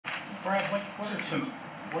Brad, what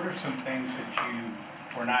are some things that you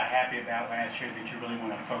were not happy about last year that you really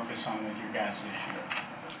want to focus on with your guys this year?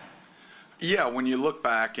 Yeah, when you look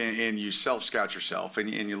back and you self-scout yourself and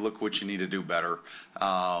you look what you need to do better,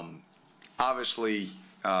 obviously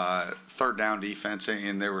third down defense,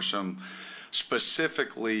 and there were some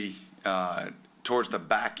specifically towards the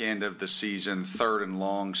back end of the season, third and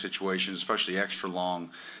long situations, especially extra long,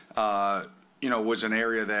 was an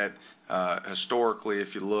area that historically,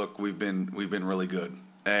 if you look, we've been really good.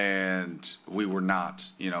 And we were not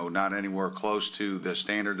anywhere close to the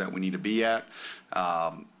standard that we need to be at.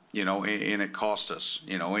 And it cost us,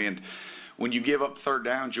 and when you give up third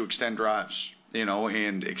downs, you extend drives,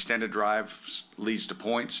 and extended drives leads to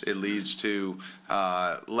points. It leads to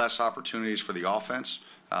less opportunities for the offense.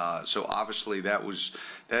 So obviously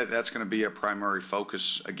that's going to be a primary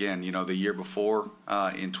focus again. The year before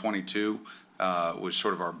in 22 was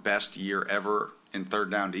sort of our best year ever in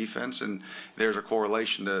third down defense, and there's a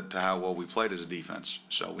correlation to how well we played as a defense.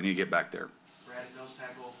 So we need to get back there. Nose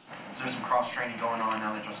tackle. There's some cross-training going on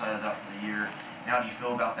now that Josiah's out for the year. How do you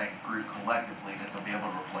feel about that group collectively that they'll be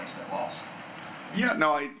able to replace that loss? Yeah,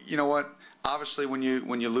 no, you know what? Obviously, when you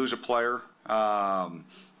lose a player, some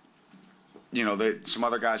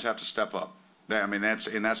other guys have to step up. That's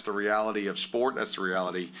the reality of sport. That's the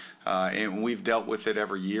reality, and we've dealt with it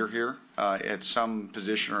every year here at some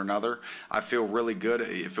position or another. I feel really good.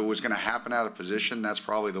 If it was going to happen at a position, that's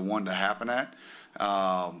probably the one to happen at,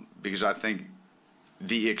 because I think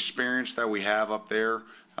the experience that we have up there,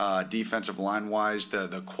 defensive line-wise,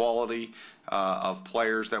 the quality of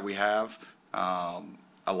players that we have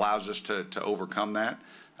allows us to overcome that.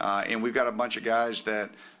 And we've got a bunch of guys that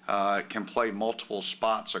can play multiple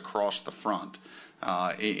spots across the front.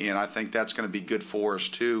 And I think that's going to be good for us,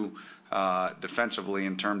 too, defensively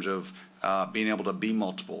in terms of being able to be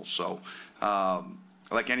multiple. So,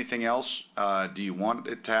 like anything else, do you want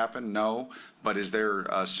it to happen? No. But is there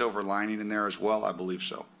a silver lining in there as well? I believe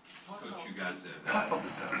so. Coach,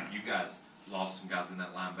 you guys lost some guys in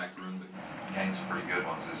that linebacker room, but gained some pretty good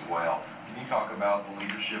ones as well. Can you talk about the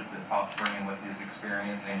leadership that Pop's bringing with his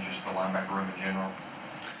experience and just the linebacker room in general?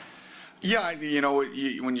 Yeah,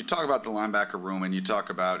 when you talk about the linebacker room and you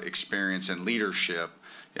talk about experience and leadership,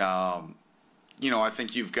 I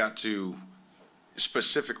think you've got to,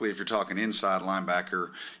 specifically if you're talking inside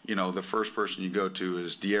linebacker, the first person you go to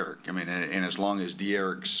is De'Eric. And as long as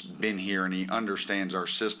De'Eric's been here and he understands our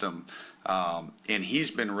system, and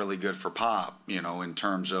he's been really good for Pop, in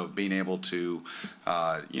terms of being able to,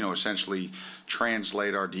 essentially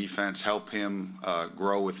translate our defense, help him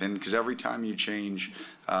grow within. Because every time you change,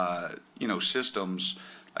 systems,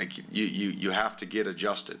 like you have to get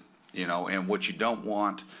adjusted, and what you don't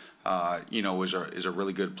want, is a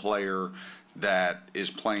really good player that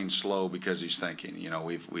is playing slow because he's thinking.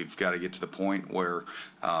 We've got to get to the point where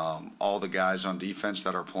all the guys on defense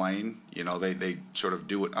that are playing, they sort of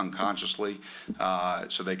do it unconsciously,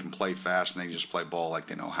 so they can play fast and they can just play ball like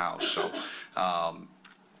they know how. So,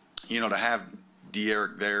 to have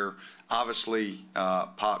De'Eric there, obviously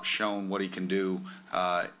Pop's shown what he can do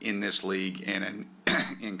in this league and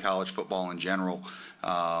in college football in general.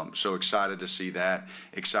 So excited to see that.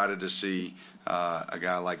 Excited to see a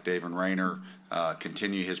guy like David Rayner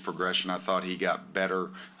continue his progression. I thought he got better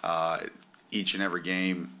each and every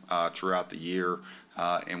game throughout the year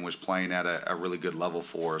and was playing at a really good level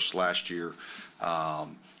for us last year.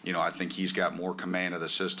 I think he's got more command of the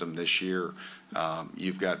system this year.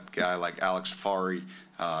 You've got a guy like Alex Safari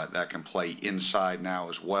that can play inside now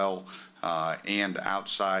as well and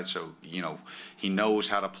outside. So, he knows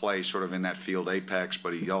how to play sort of in that field apex,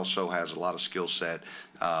 but he also has a lot of skill set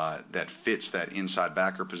that fits that inside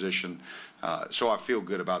backer position. So I feel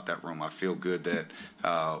good about that room. I feel good that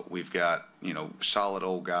we've got, solid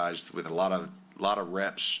old guys with a lot of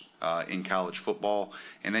reps in college football.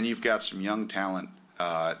 And then you've got some young talent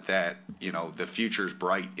that, the future's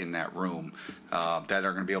bright in that room that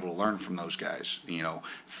are going to be able to learn from those guys,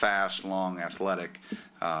 fast, long, athletic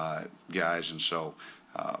guys. And so,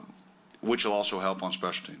 which will also help on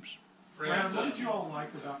special teams. Brad, what did you all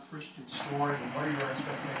like about Christian's story, and what are your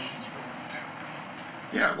expectations for him?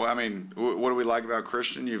 Yeah, well, what do we like about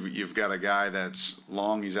Christian? You've got a guy that's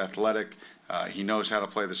long, he's athletic, he knows how to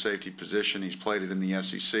play the safety position, he's played it in the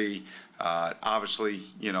SEC. Obviously,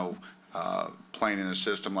 playing in a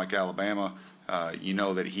system like Alabama,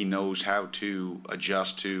 that he knows how to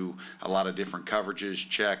adjust to a lot of different coverages,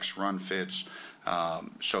 checks, run fits.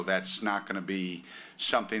 So that's not going to be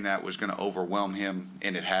something that was going to overwhelm him,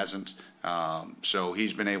 and it hasn't. So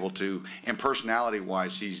he's been able to, and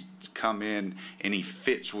personality-wise, he's come in and he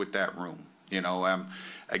fits with that room.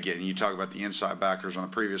 Again, you talk about the inside backers on the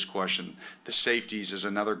previous question. The safeties is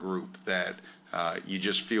another group that you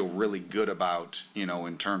just feel really good about,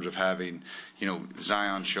 in terms of having,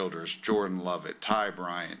 Zion Childress, Jordan Lovett, Ty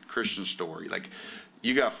Bryant, Christian Story. Like,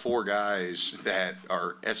 you got 4 guys that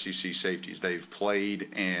are SEC safeties. They've played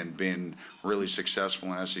and been really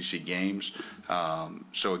successful in SEC games.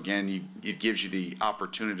 So again, it gives you the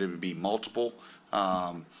opportunity to be multiple,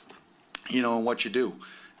 in what you do.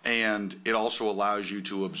 And it also allows you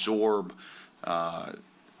to absorb, when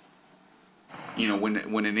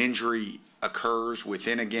an injury occurs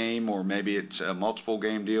within a game, or maybe it's a multiple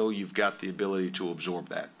game deal, you've got the ability to absorb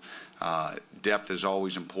that. Depth is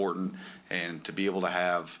always important, and to be able to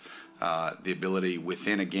have the ability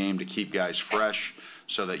within a game to keep guys fresh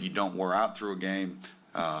so that you don't wear out through a game,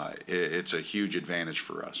 it's a huge advantage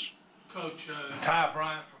for us. Coach, Ty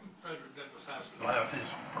Bryant from Frederick Douglass High School, how's his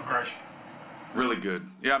progression? Really good.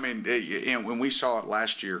 Yeah, I mean, and when we saw it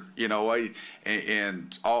last year,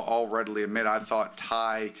 and I'll readily admit, I thought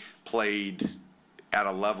Ty played at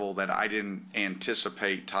a level that I didn't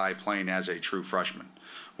anticipate Ty playing as a true freshman.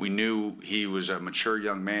 We knew he was a mature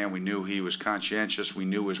young man. We knew he was conscientious. We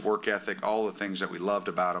knew his work ethic, all the things that we loved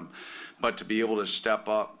about him. But to be able to step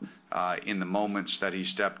up in the moments that he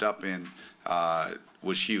stepped up in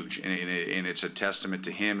was huge, and it's a testament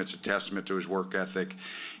to him. It's a testament to his work ethic.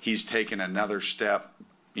 He's taken another step,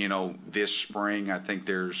 this spring. I think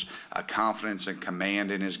there's a confidence and command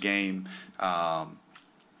in his game.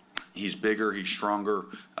 He's bigger, he's stronger,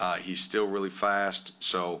 he's still really fast.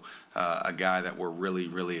 So a guy that we're really,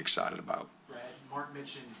 really excited about. Brad, Mark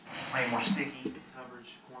mentioned playing more sticky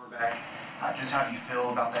coverage, cornerback. Just how do you feel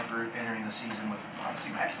about that group entering the season with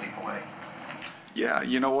obviously Max leading the way? Yeah,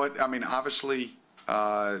 you know what? I mean, obviously, there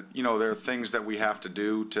are things that we have to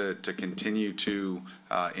do to continue to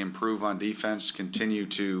improve on defense, continue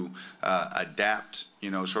to adapt,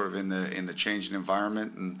 sort of in the changing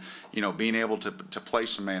environment, and, being able to play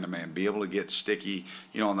some man-to-man, be able to get sticky,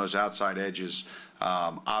 on those outside edges.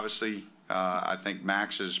 Obviously, I think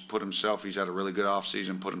Max has he's had a really good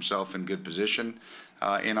offseason, put himself in good position,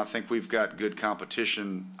 and I think we've got good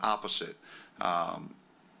competition opposite.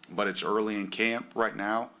 But it's early in camp right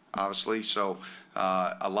now, obviously, so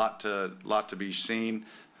a lot to be seen.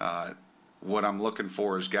 What I'm looking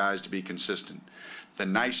for is guys to be consistent. The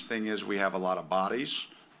nice thing is we have a lot of bodies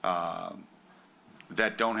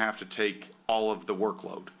that don't have to take all of the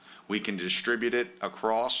workload. We can distribute it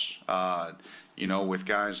across, with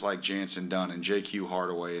guys like Jansen Dunn and J.Q.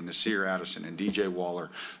 Hardaway and Nasir Addison and DJ Waller.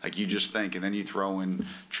 Like, you just think, and then you throw in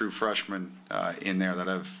true freshmen in there that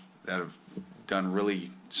have done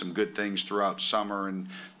really some good things throughout summer and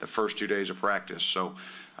the first 2 days of practice. So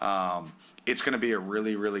it's going to be a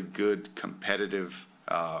really, really good competitive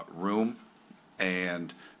room,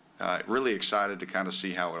 and really excited to kind of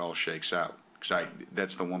see how it all shakes out, because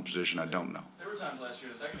that's the one position I don't know. There were times last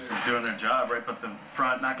year the secondary was doing their job, right, but the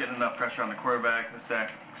front not getting enough pressure on the quarterback. The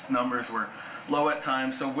sacks numbers were low at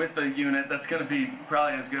times. So with the unit, that's going to be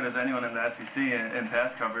probably as good as anyone in the SEC in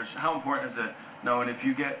pass coverage. How important is it knowing if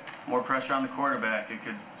you get more pressure on the quarterback, it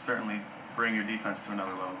could certainly bring your defense to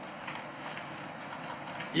another level?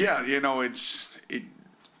 Yeah,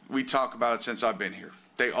 we talk about it since I've been here.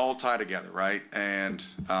 They all tie together, right? And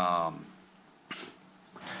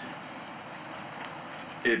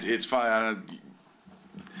it's fine.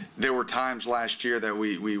 There were times last year that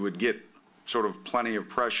we would get sort of plenty of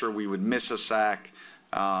pressure. We would miss a sack.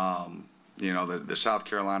 The South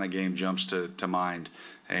Carolina game jumps to mind,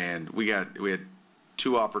 and we had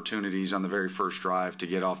 2 opportunities on the very first drive to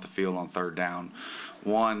get off the field on 3rd down.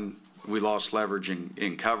 One, we lost leverage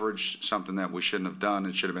in coverage, something that we shouldn't have done.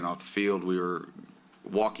 It should have been off the field. We were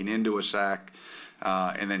walking into a sack.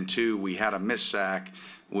 And then 2, we had a missed sack,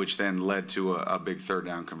 which then led to a big 3rd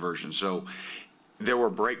down conversion. So there were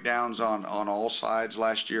breakdowns on all sides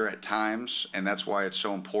last year at times, and that's why it's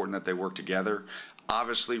so important that they work together.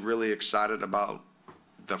 Obviously, really excited about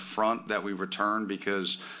the front that we returned,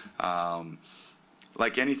 because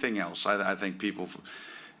like anything else, I think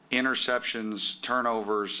interceptions,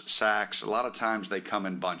 turnovers, sacks, a lot of times they come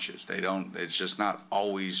in bunches. It's just not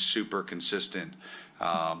always super consistent.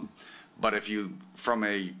 But from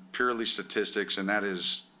a purely statistics, and that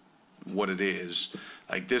is what it is,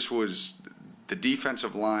 like, this was the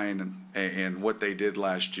defensive line, and what they did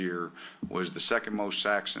last year was the 2nd most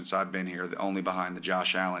sacks since I've been here, only behind the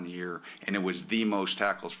Josh Allen year, and it was the most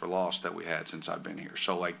tackles for loss that we had since I've been here.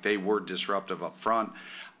 So, like, they were disruptive up front.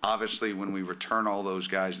 Obviously, when we return all those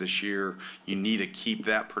guys this year, you need to keep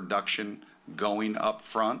that production going up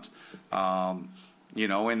front, and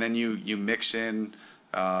then you mix in,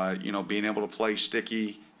 being able to play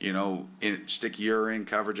sticky stick your in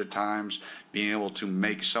coverage at times, being able to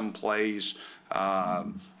make some plays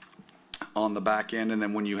on the back end, and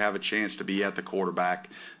then when you have a chance to be at the quarterback,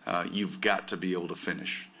 you've got to be able to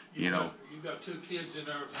finish. You've got two kids in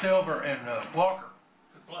there, Silver and Walker,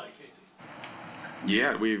 could play, can't they?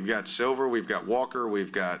 Yeah, we've got Silver, we've got Walker,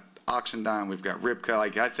 we've got Oxendine, we've got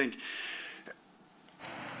Ripka.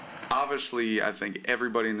 Obviously, I think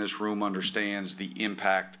everybody in this room understands the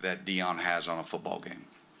impact that Dion has on a football game.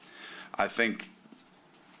 I think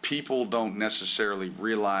people don't necessarily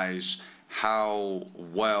realize how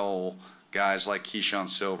well guys like Keyshawn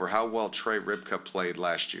Silver, how well Trey Ripka played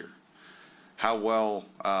last year, how well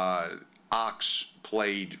Ox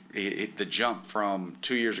played, the jump from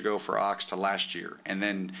 2 years ago for Ox to last year, and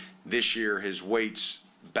then this year his weight's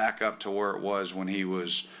back up to where it was when he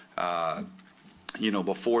was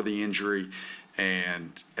before the injury,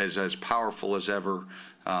 and as powerful as ever.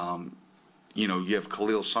 You have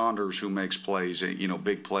Khalil Saunders, who makes plays,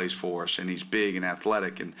 big plays for us, and he's big and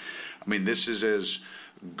athletic. And I mean, this is as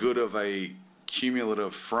good of a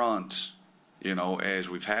cumulative front, as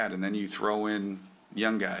we've had. And then you throw in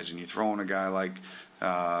young guys, and you throw in a guy like,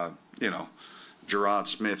 Gerard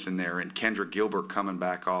Smith in there, and Kendrick Gilbert coming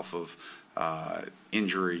back off of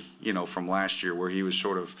injury, from last year, where he was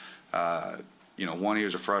sort of, one, he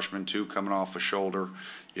was a freshman, two, coming off a shoulder.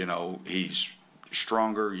 He's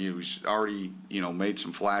stronger. He's already, made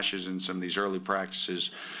some flashes in some of these early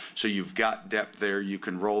practices. So you've got depth there. You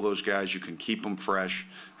can roll those guys. You can keep them fresh.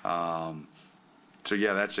 So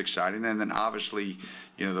yeah, that's exciting. And then obviously,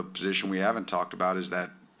 the position we haven't talked about is that,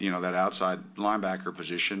 that outside linebacker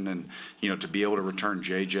position, and, to be able to return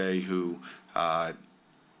JJ, who,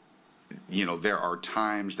 there are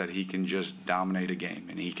times that he can just dominate a game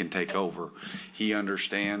and he can take over. He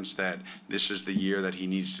understands that this is the year that he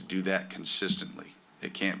needs to do that consistently.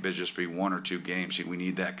 It can't just be 1 or 2 games. We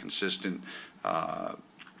need that consistent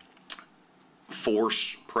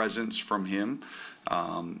force presence from him,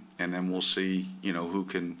 and then we'll see, who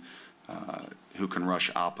can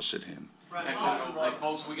rush opposite him. Hey,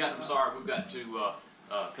 folks, we've got to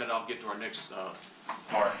cut it off, get to our next part.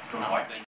 All right, go ahead.